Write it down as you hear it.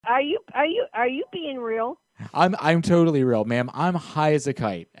Are you being real? I'm totally real, ma'am. I'm high as a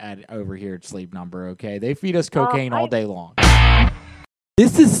kite at over here at Sleep Number. Okay, they feed us cocaine all I'm day long.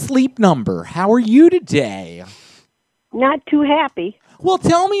 This is Sleep Number. How are you today? not too happy. Well,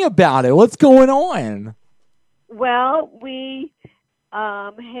 tell me about it. What's going on? Well, we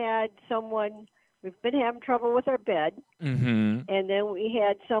had someone. We've been having trouble with our bed, Mm-hmm. and then we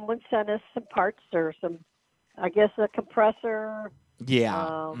had someone send us some parts or some, I guess, a compressor. Yeah.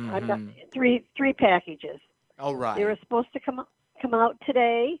 I'm not Mm-hmm. three packages. All They were right. supposed to come out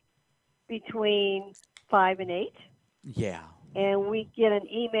today between 5 and 8, Yeah. and we get an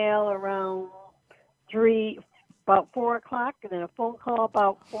email around three, about 4 o'clock, and then a phone call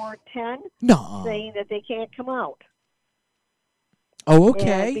about 4:10 No. saying that they can't come out, Oh, and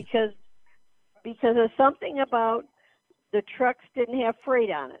okay. because of something about the trucks didn't have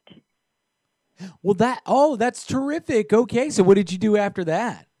freight on it. Well, that's terrific. Okay, so what did you do after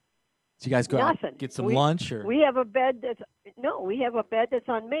that? Did you guys go out Nothing. get some We lunch or? we have a bed that's no, we have a bed that's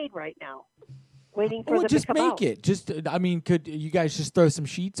unmade right now, waiting for Well, them to just come make out. it. Just, I mean, could you guys just throw some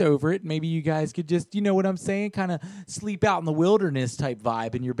sheets over it? Maybe you guys could just, you know what I'm saying, kind of sleep out in the wilderness type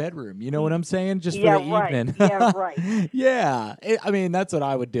vibe in your bedroom. You know what I'm saying, just for Yeah, the right. evening. Yeah, right. Yeah, I mean that's what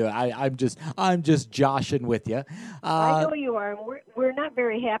I would do. I'm just joshing with you. I Uh, know you are, and we're not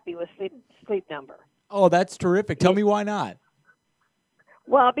very happy with sleep number. oh, that's terrific. Tell It, me why not.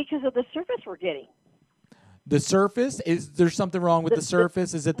 well, because of the service we're getting. The surface, is there something wrong with The the the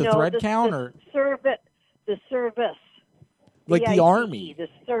surface? Is it the no thread count the or service the service like the VICE army? the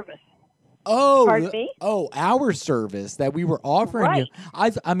service. Oh, Pardon me? our service that we were offering you.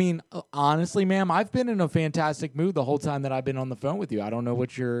 Right. I mean, honestly, ma'am, I've been in a fantastic mood the whole time that I've been on the phone with you. I don't know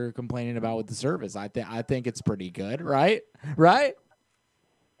what you're complaining about with the service. I think it's pretty good, right? Right?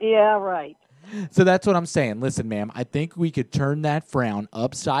 Yeah, right. So that's what I'm saying. Listen, ma'am, I think we could turn that frown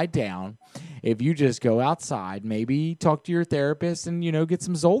upside down if you just go outside, maybe talk to your therapist and get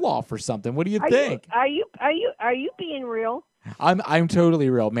some Zoloft or something. What do you Are you think? are you are you are you being real? I'm totally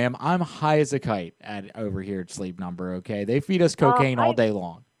real, ma'am. I'm high as a kite at over here at Sleep Number. Okay, they feed us cocaine all I day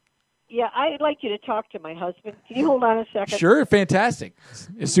long. Yeah, I'd like you to talk to my husband. Can you hold on a second? Sure, fantastic.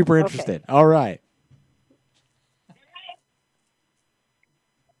 Super Okay. interested. All right.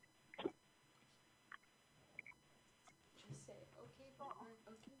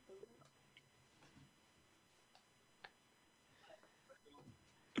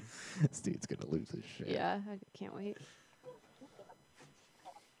 This dude's gonna lose his shit. Yeah, I can't wait.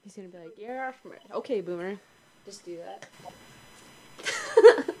 He's gonna be like, "Yeah, okay, Boomer, just do that."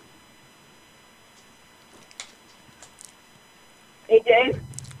 Hey, Dave.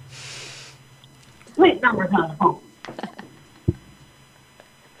 Wait, number's on the phone.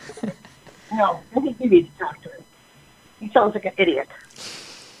 No, I think you need to talk to him. He sounds like an idiot.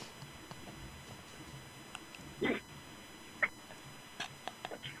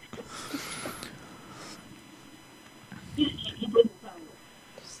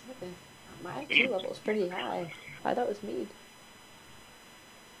 Just saying. My IQ level is pretty high. I thought it was me.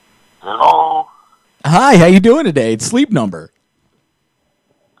 Hello. Hi, how you doing today? It's Sleep Number.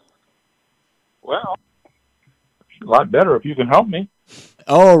 Well, a lot better if you can help me.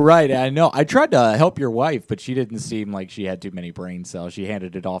 Oh, right. I know. I tried to help your wife, but she didn't seem like she had too many brain cells. She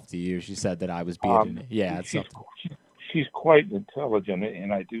handed it off to you. She said that I was being, yeah, it's She's something. she's quite intelligent,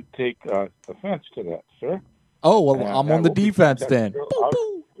 and I do take offense to that, sir. Oh, well, And I'm I on the will be defense contacting then. her, Boo,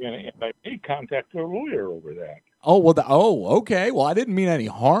 boo. and I may contact her lawyer over that. Oh, well, okay. Well, I didn't mean any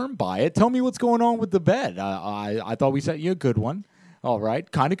harm by it. Tell me what's going on with the bed. I thought we sent you a good one. All right.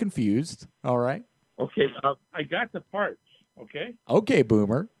 Kind of confused. All right. Okay, I got the parts. Okay. Okay,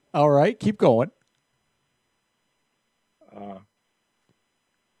 Boomer. All right. Keep going. Uh,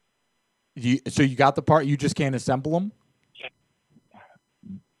 So you got the part. You just can't assemble them?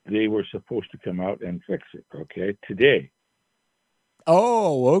 they were supposed to come out and fix it. Okay, today.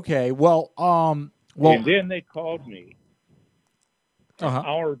 Oh, okay. Well, And then they called me an uh-huh.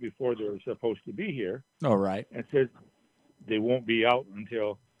 hour before they were supposed to be here All right. and said they won't be out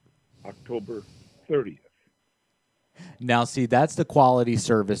until October 30th. Now, see, that's the quality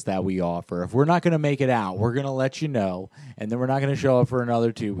service that we offer. If we're not going to make it out, we're going to let you know, and then we're not going to show up for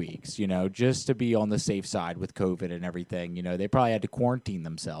another 2 weeks, just to be on the safe side with COVID and everything. They probably had to quarantine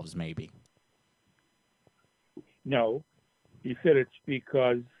themselves, maybe. No, he said it's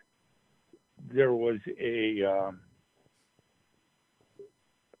because there was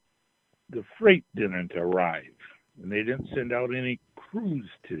the freight didn't arrive, and they didn't send out any crews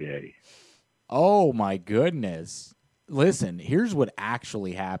today. Oh, my goodness. listen, here's what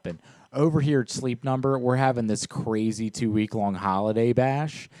actually happened. Over here at Sleep Number, we're having this crazy 2-week-long holiday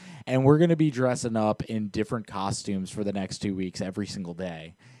bash, and we're going to be dressing up in different costumes for the next 2 weeks every single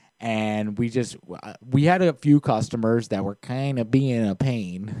day. And we had a few customers that were kind of being a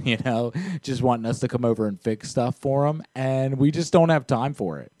pain, just wanting us to come over and fix stuff for them. And we just don't have time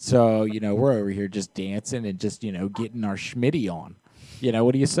for it. So, we're over here just dancing and just, getting our schmitty on.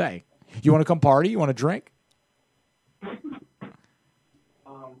 What do you say? You want to come party? You want to drink?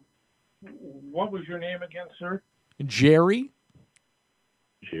 What was your name again, sir? Jerry.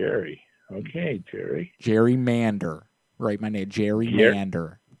 Jerry. Okay, Jerry. Jerry Mander. Right, my name, Jerry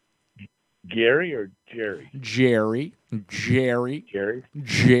Mander. Gary or Jerry? Jerry. Jerry.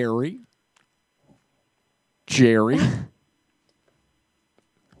 Jerry. Jerry. Is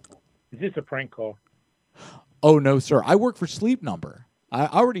this a prank call? Oh, no, sir. I work for Sleep Number. I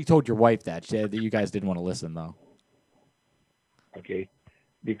already told your wife that. She said that you guys didn't want to listen, though. Okay.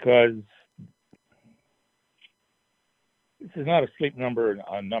 Because this is not a Sleep Number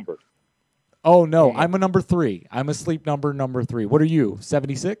number. Oh, no. I'm a number 3. I'm a Sleep Number 3. What are you,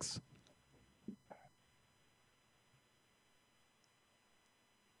 76?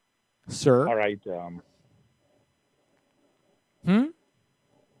 Sir? All right.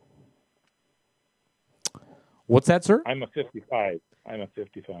 What's that, sir? I'm a 55,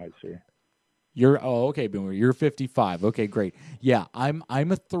 sir. Okay, Boomer. You're 55. Okay, great. Yeah, I'm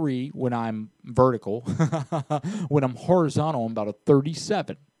a 3 when I'm vertical. When I'm horizontal, I'm about a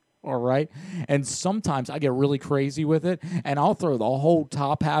 37. All right. And sometimes I get really crazy with it, and I'll throw the whole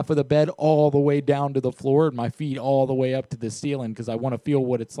top half of the bed all the way down to the floor and my feet all the way up to the ceiling because I want to feel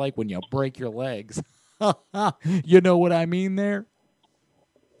what it's like when you break your legs. You know what I mean there?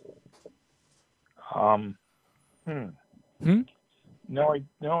 No, I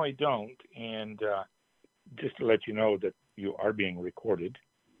don't. And just to let you know that you are being recorded.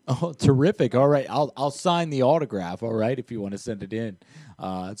 Oh, terrific. All right. I'll sign the autograph, all right, if you want to send it in.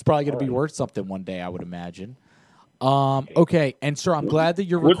 It's probably going to be worth something one day, I would imagine. Okay. And, sir, I'm glad that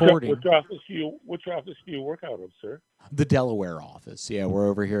you're recording. Which office do you work out of, sir? The Delaware office. Yeah, we're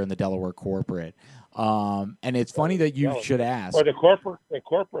over here in the Delaware corporate. And it's funny that you should ask. Well, the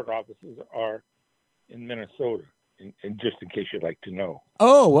corporate offices are in Minnesota. And just in case you'd like to know.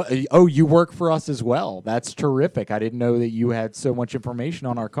 Oh, you work for us as well. That's terrific. I didn't know that you had so much information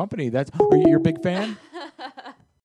on our company. Are you a big fan?